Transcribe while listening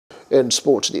In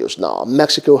sports news now,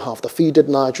 Mexico have defeated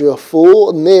Nigeria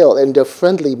 4-0 in their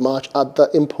friendly match at the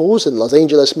imposing Los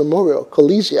Angeles Memorial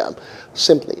Coliseum,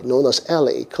 simply known as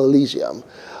LA Coliseum.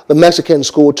 The Mexicans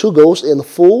scored 2 goals in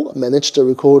 4 minutes to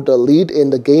record the lead in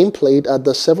the game played at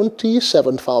the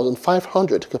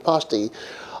 77,500 capacity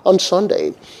on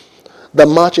Sunday. The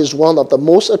match is one of the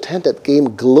most attended games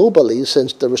globally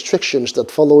since the restrictions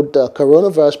that followed the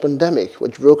coronavirus pandemic,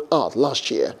 which broke out last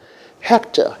year.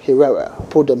 Hector Herrera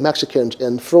put the Mexicans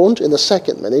in front in the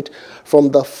 2nd minute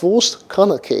from the first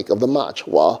corner kick of the match,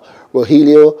 while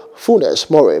Rogelio Funes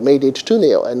Mori made it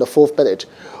 2-0 in the 4th minute.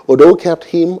 Although kept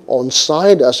him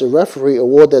onside as the referee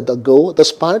awarded the goal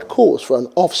despite calls for an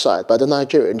offside by the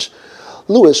Nigerians.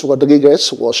 Luis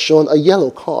Rodriguez was shown a yellow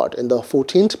card in the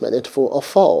 14th minute for a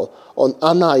foul on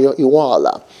Anayo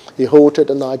Iwala. He halted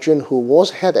the Nigerian who was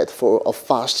headed for a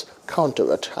fast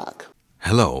counter-attack.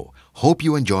 Hello, hope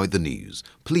you enjoyed the news.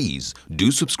 Please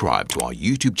do subscribe to our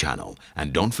YouTube channel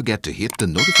and don't forget to hit the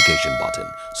notification button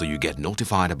so you get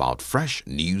notified about fresh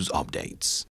news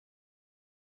updates.